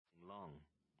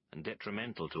and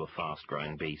detrimental to a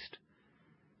fast-growing beast.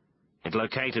 It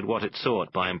located what it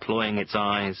sought by employing its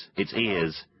eyes, its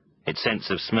ears, its sense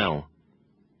of smell.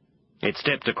 It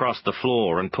stepped across the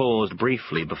floor and paused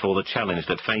briefly before the challenge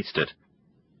that faced it,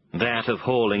 that of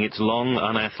hauling its long,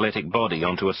 unathletic body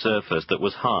onto a surface that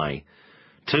was high,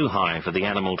 too high for the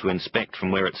animal to inspect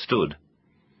from where it stood.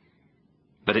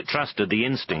 But it trusted the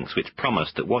instincts which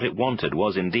promised that what it wanted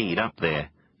was indeed up there,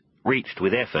 reached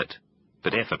with effort,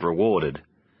 but effort rewarded.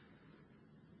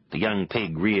 The young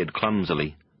pig reared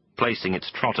clumsily, placing its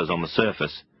trotters on the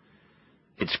surface.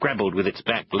 It scrabbled with its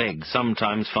back legs,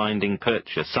 sometimes finding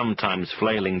purchase, sometimes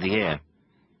flailing the air.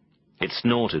 It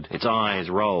snorted, its eyes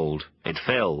rolled, it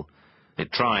fell,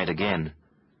 it tried again.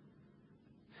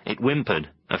 It whimpered,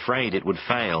 afraid it would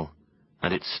fail,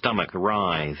 and its stomach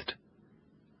writhed.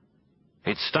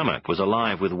 Its stomach was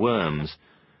alive with worms,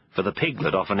 for the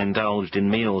piglet often indulged in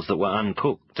meals that were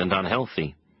uncooked and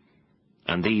unhealthy,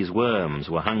 and these worms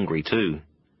were hungry too.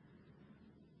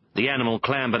 The animal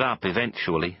clambered up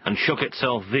eventually and shook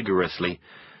itself vigorously,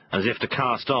 as if to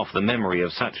cast off the memory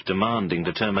of such demanding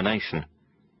determination.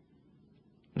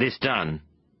 This done,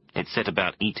 it set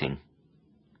about eating.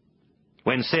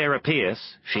 When Sarah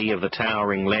Pierce, she of the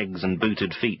towering legs and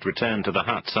booted feet, returned to the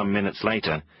hut some minutes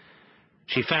later,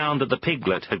 she found that the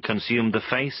piglet had consumed the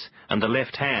face and the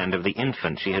left hand of the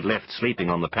infant she had left sleeping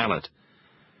on the pallet,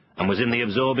 and was in the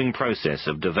absorbing process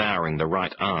of devouring the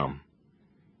right arm.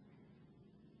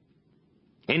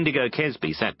 Indigo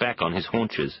Kesby sat back on his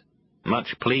haunches,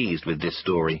 much pleased with this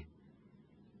story.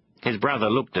 His brother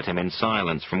looked at him in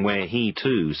silence from where he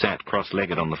too sat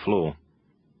cross-legged on the floor.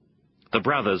 The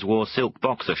brothers wore silk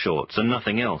boxer shorts and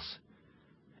nothing else.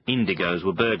 Indigo's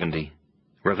were burgundy,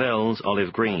 Ravel's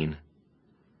olive green.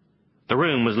 The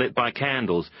room was lit by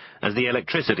candles, as the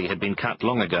electricity had been cut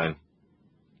long ago.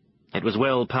 It was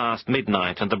well past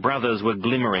midnight, and the brothers were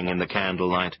glimmering in the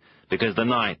candlelight, because the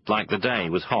night, like the day,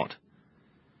 was hot.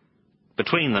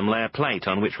 Between them lay a plate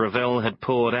on which Ravel had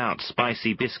poured out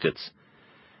spicy biscuits,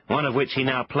 one of which he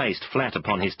now placed flat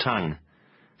upon his tongue,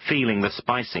 feeling the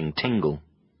spicing tingle.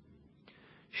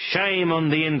 "Shame on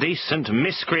the indecent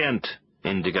miscreant,"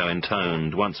 Indigo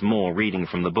intoned, once more reading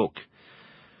from the book.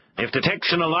 "If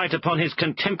detection alight upon his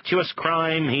contemptuous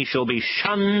crime, he shall be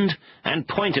shunned and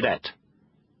pointed at."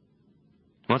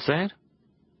 "What's that?"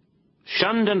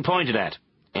 "Shunned and pointed at,"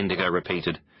 Indigo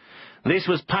repeated. "This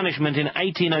was punishment in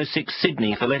 1806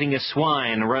 Sydney for letting a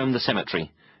swine roam the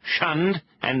cemetery. Shunned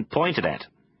and pointed at."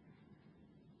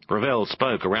 Ravel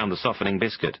spoke around the softening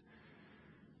biscuit.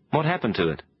 "What happened to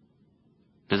it?"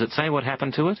 "Does it say what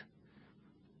happened to it?"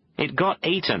 "It got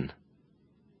eaten."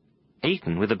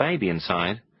 "Eaten with a baby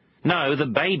inside?" "No, the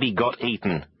baby got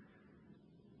eaten."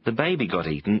 "The baby got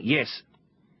eaten, yes."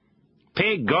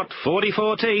 "Pig got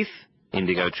 44 teeth,"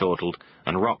 Indigo chortled,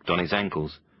 and rocked on his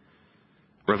ankles.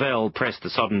 Ravel pressed the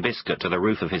sodden biscuit to the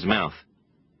roof of his mouth.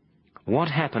 "What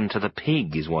happened to the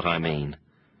pig is what I mean."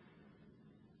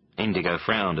 Indigo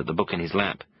frowned at the book in his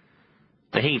lap.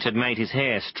 The heat had made his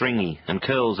hair stringy, and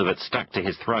curls of it stuck to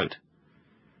his throat.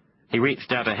 He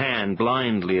reached out a hand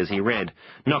blindly as he read,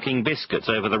 knocking biscuits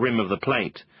over the rim of the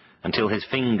plate, until his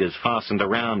fingers fastened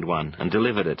around one and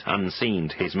delivered it unseen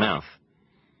to his mouth.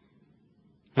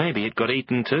 "Maybe it got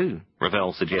eaten too,"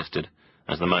 Ravel suggested,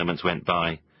 as the moments went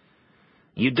by.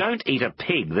 "You don't eat a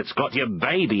pig that's got your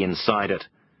baby inside it,"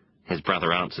 his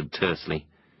brother answered tersely.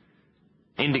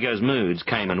 Indigo's moods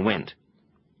came and went.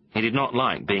 He did not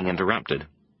like being interrupted.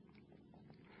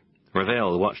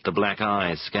 Ravel watched the black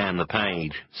eyes scan the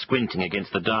page, squinting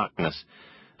against the darkness,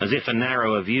 as if a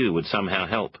narrower view would somehow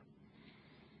help.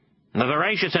 "The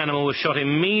voracious animal was shot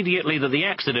immediately that the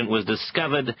accident was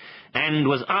discovered, and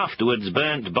was afterwards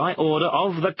burnt by order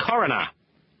of the coroner."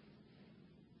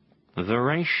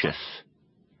 "Voracious,"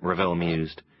 Ravel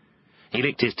mused. He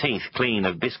licked his teeth clean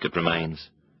of biscuit remains.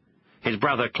 His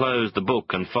brother closed the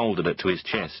book and folded it to his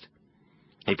chest.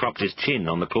 He propped his chin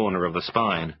on the corner of the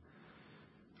spine.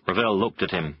 Ravel looked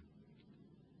at him.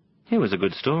 "It was a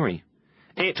good story."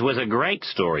 "It was a great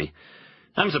story.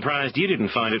 I'm surprised you didn't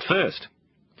find it first."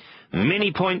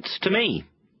 "Many points to me."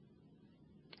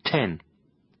 10.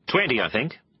 20, I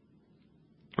think.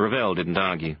 Ravel didn't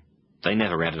argue. They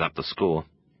never added up the score.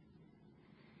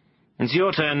 "It's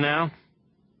your turn now."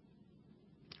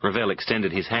 Ravel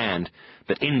extended his hand,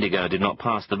 but Indigo did not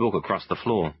pass the book across the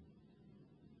floor.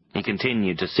 He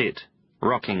continued to sit,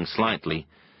 rocking slightly,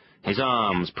 his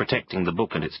arms protecting the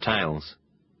book and its tails.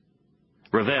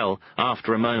 Ravel,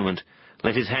 after a moment,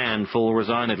 let his hand fall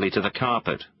resignedly to the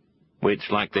carpet,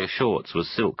 which, like their shorts, was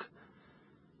silk.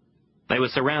 They were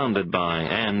surrounded by,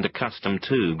 and accustomed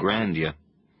to, grandeur.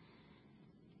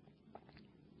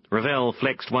 Ravel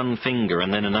flexed one finger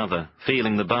and then another,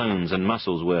 feeling the bones and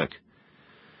muscles work.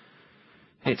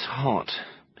 "It's hot,"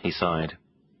 he sighed.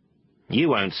 "You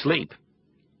won't sleep."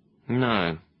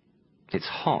 "No, it's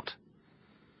hot."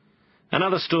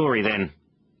 "Another story, then."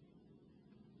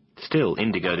 Still,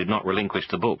 Indigo did not relinquish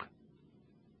the book.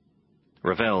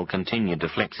 Ravel continued to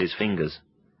flex his fingers.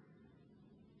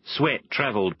 Sweat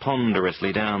travelled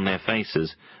ponderously down their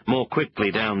faces, more quickly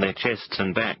down their chests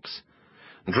and backs,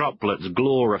 droplets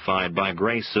glorified by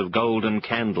grace of golden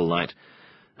candlelight,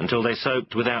 until they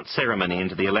soaked without ceremony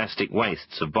into the elastic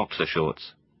waists of boxer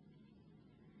shorts.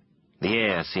 The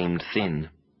air seemed thin.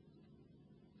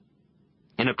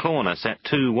 In a corner sat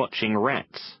 2 watching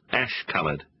rats,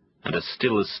 ash-coloured and as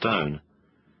still as stone.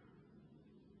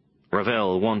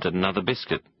 Ravel wanted another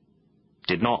biscuit,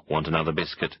 did not want another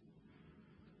biscuit.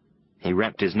 He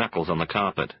rapped his knuckles on the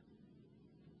carpet.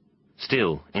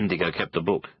 Still, Indigo kept the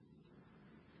book.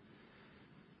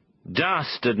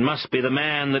 "Dastard must be the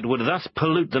man that would thus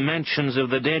pollute the mansions of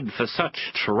the dead for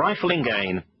such trifling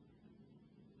gain."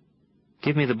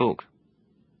 "Give me the book."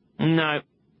 "No."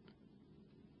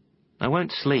 "I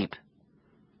won't sleep."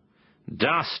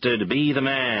 "Dastard be the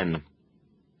man."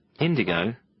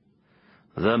 "Indigo."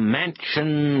 "The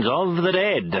mansions of the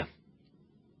dead."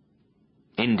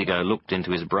 Indigo looked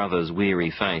into his brother's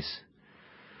weary face.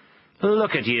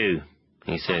 "Look at you,"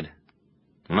 he said.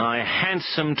 "My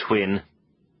handsome twin."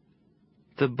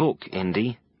 "The book,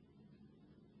 Indy."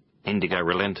 Indigo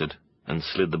relented and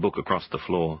slid the book across the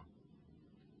floor.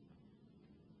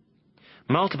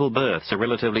 Multiple births are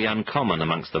relatively uncommon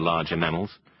amongst the larger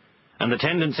mammals, and the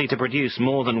tendency to produce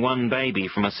more than one baby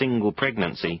from a single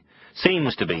pregnancy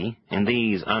seems to be, in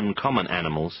these uncommon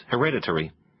animals,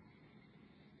 hereditary.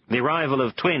 The arrival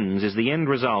of twins is the end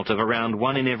result of around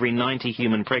 1 in every 90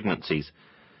 human pregnancies,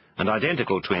 and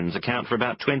identical twins account for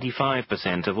about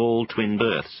 25% of all twin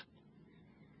births.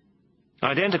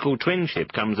 Identical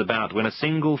twinship comes about when a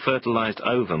single fertilized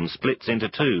ovum splits into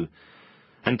 2,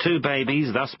 and 2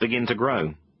 babies thus begin to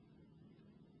grow.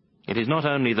 It is not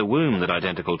only the womb that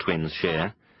identical twins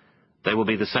share. They will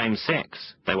be the same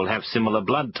sex, they will have similar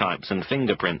blood types and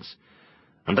fingerprints,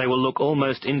 and they will look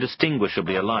almost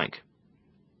indistinguishably alike.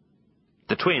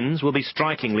 The twins will be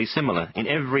strikingly similar in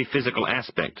every physical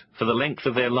aspect for the length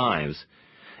of their lives,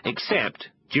 except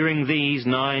during these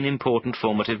 9 important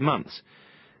formative months,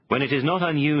 when it is not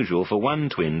unusual for one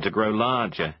twin to grow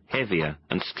larger, heavier,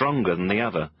 and stronger than the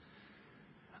other.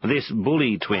 This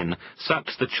bully twin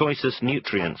sucks the choicest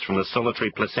nutrients from the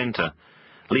solitary placenta,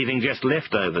 leaving just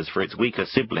leftovers for its weaker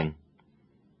sibling.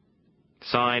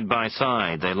 Side by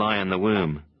side they lie in the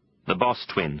womb, the boss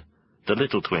twin, the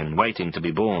little twin waiting to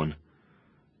be born.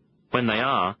 When they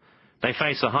are, they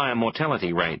face a higher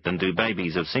mortality rate than do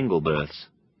babies of single births.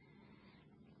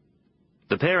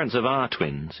 The parents of our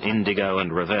twins, Indigo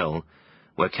and Ravel,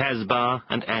 were Casbar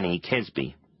and Annie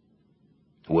Kesby.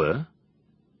 Were?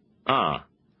 Are.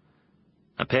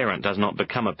 A parent does not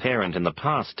become a parent in the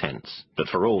past tense, but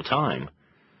for all time.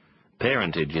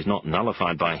 Parentage is not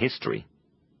nullified by history.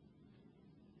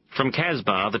 From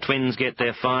Casbar, the twins get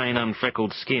their fine,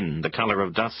 unfreckled skin, the colour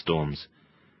of dust storms.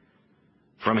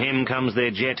 From him comes their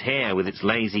jet hair with its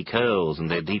lazy curls and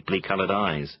their deeply coloured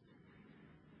eyes.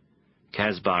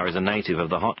 Casbar is a native of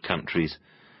the hot countries,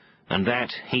 and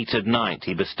that heated night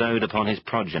he bestowed upon his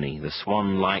progeny the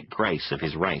swan-like grace of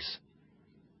his race.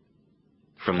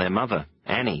 From their mother,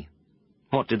 Annie,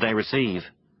 what did they receive?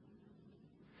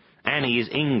 Annie is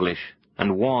English,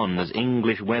 and wan as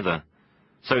English weather,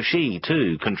 so she,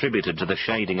 too, contributed to the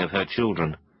shading of her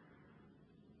children.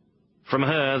 From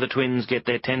her the twins get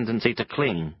their tendency to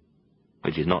cling,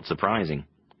 which is not surprising.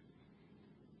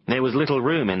 There was little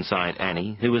room inside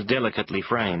Annie, who was delicately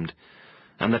framed,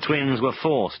 and the twins were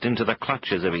forced into the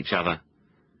clutches of each other.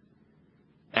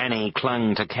 Annie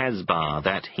clung to Casbar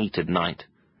that heated night,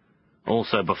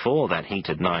 also before that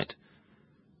heated night,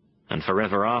 and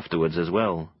forever afterwards as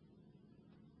well.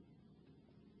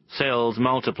 Cells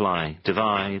multiply,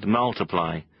 divide,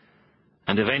 multiply,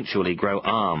 and eventually grow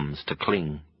arms to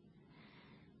cling.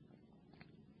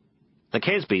 The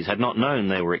Kesbys had not known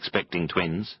they were expecting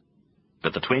twins,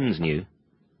 but the twins knew.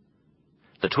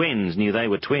 The twins knew they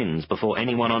were twins before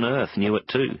anyone on Earth knew it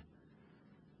too.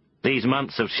 These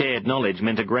months of shared knowledge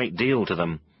meant a great deal to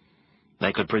them.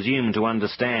 They could presume to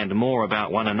understand more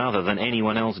about one another than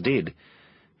anyone else did,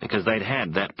 because they'd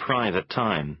had that private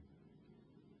time.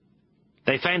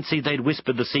 They fancied they'd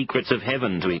whispered the secrets of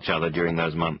heaven to each other during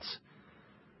those months.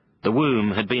 The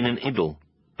womb had been an idyll,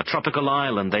 a tropical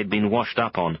island they'd been washed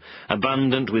up on,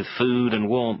 abundant with food and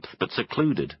warmth, but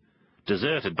secluded,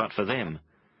 deserted but for them.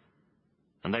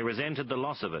 And they resented the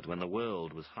loss of it when the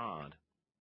world was hard.